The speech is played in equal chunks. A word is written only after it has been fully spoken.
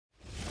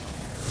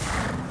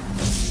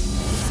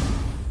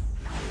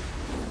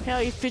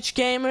Hey Fitch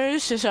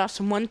Gamers, this is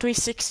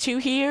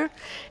Awesome1362 here,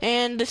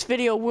 and this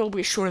video will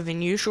be shorter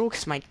than usual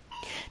because my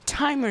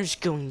timer's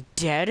going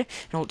dead, and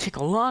it'll take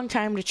a long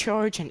time to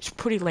charge, and it's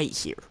pretty late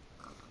here.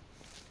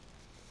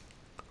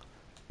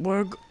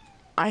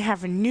 I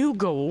have a new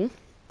goal.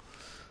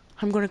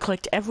 I'm going to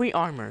collect every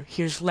armor.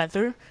 Here's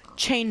leather,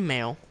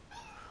 chainmail,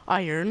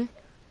 iron,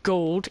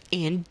 gold,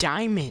 and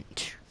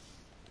diamond.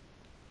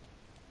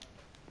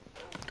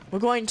 We're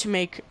going to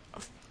make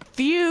a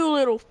few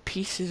little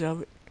pieces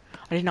of it.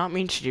 I did not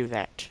mean to do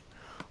that.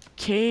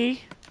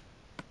 Okay.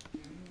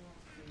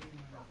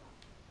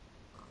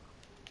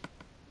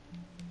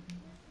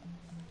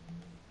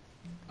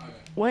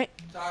 Wait.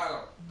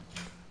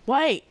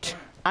 Wait.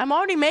 I'm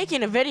already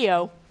making a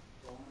video.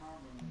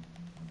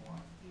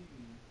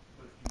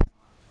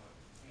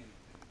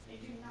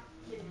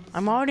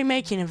 I'm already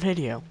making a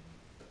video.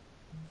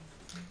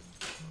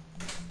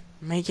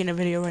 I'm making a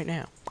video right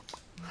now.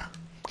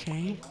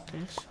 Okay,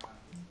 this.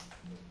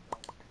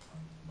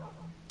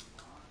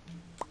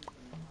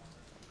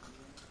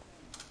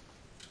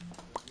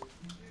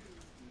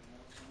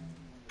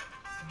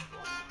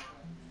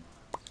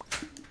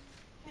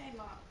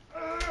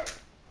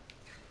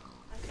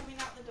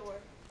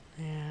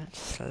 Yeah,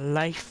 it's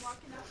life.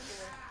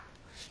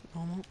 It's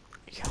normal.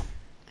 Yeah.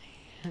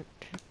 And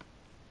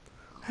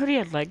I already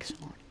had legs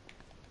on.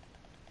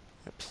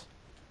 Oops.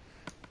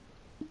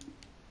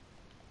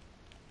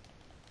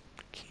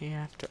 Okay,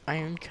 after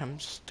iron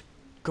comes the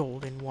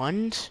golden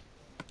ones.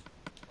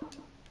 I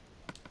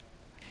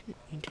didn't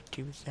need to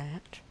do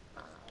that.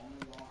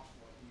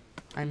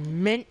 I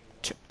meant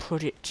to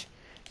put it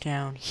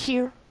down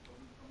here.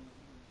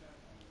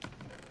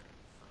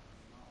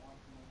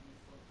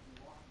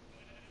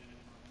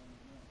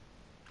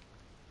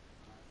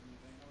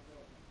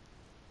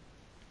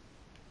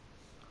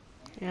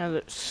 Yeah,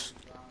 there's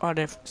a lot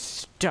of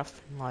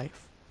stuff in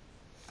life.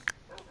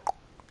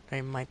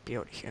 I might be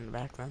able to hear in the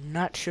background. I'm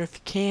not sure if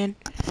you can,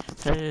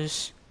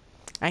 because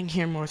I can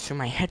hear more through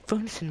my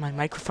headphones, and my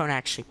microphone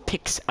actually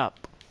picks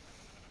up.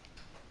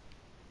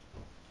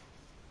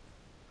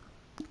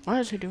 What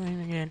is it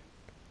doing again?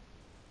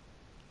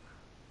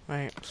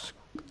 Wait,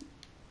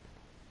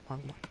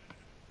 wrong one.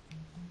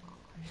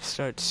 It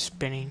starts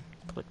spinning.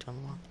 Clicked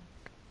on one.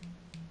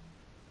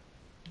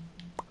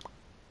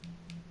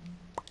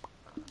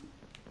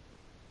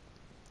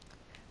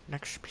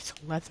 Next piece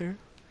of leather,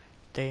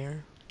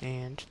 there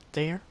and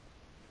there.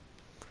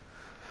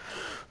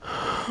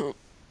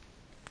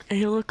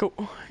 Hey, look!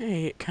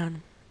 Hey, it kind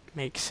of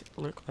makes it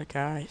look like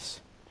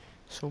eyes.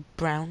 So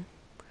brown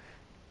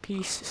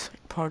piece is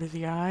like part of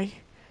the eye,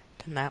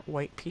 then that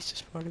white piece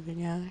is part of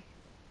the eye.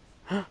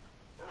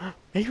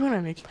 Maybe when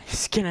I make my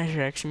skin, I should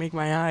actually make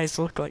my eyes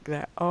look like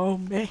that. Oh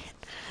man,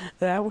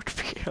 that would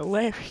be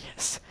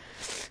hilarious.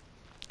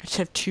 I just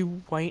have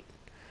two white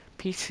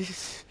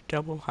pieces,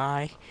 double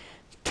high.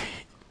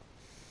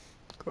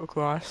 Go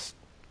across,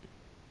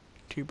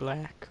 two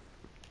black.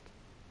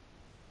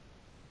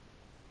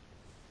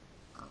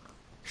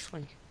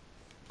 Actually,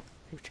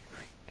 I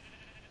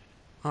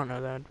don't know,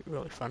 that would be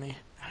really funny.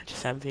 I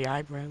just have the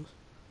eyebrows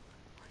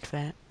like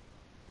that.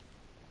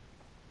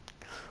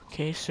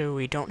 Okay, so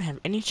we don't have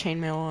any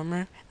chainmail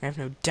armor. We have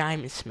no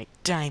diamonds to make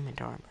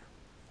diamond armor.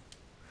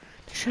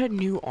 They should have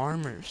new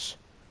armors.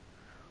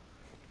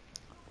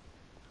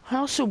 I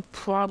also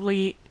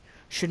probably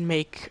should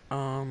make,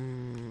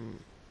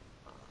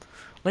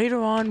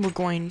 later on, we're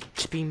going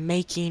to be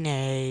making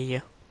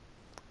a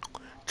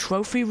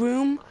trophy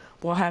room.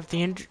 We'll have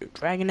the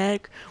dragon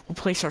egg. We'll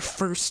place our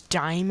first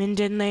diamond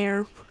in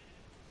there.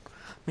 I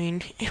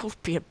mean, it'll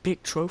be a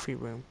big trophy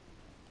room.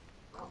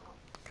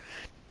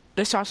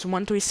 This is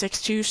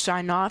Awesome1362.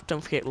 Sign off.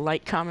 Don't forget to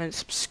like, comment,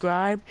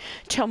 subscribe.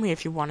 Tell me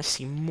if you want to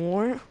see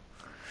more.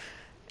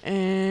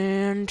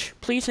 And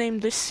please name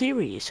this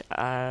series.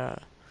 Or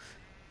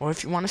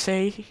if you want to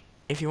say,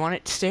 if you want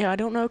it to stay I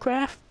Don't Know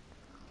Craft,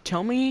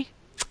 tell me.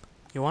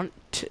 You want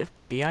to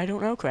be I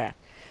Don't Know Craft.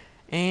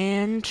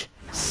 And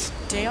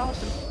stay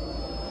awesome.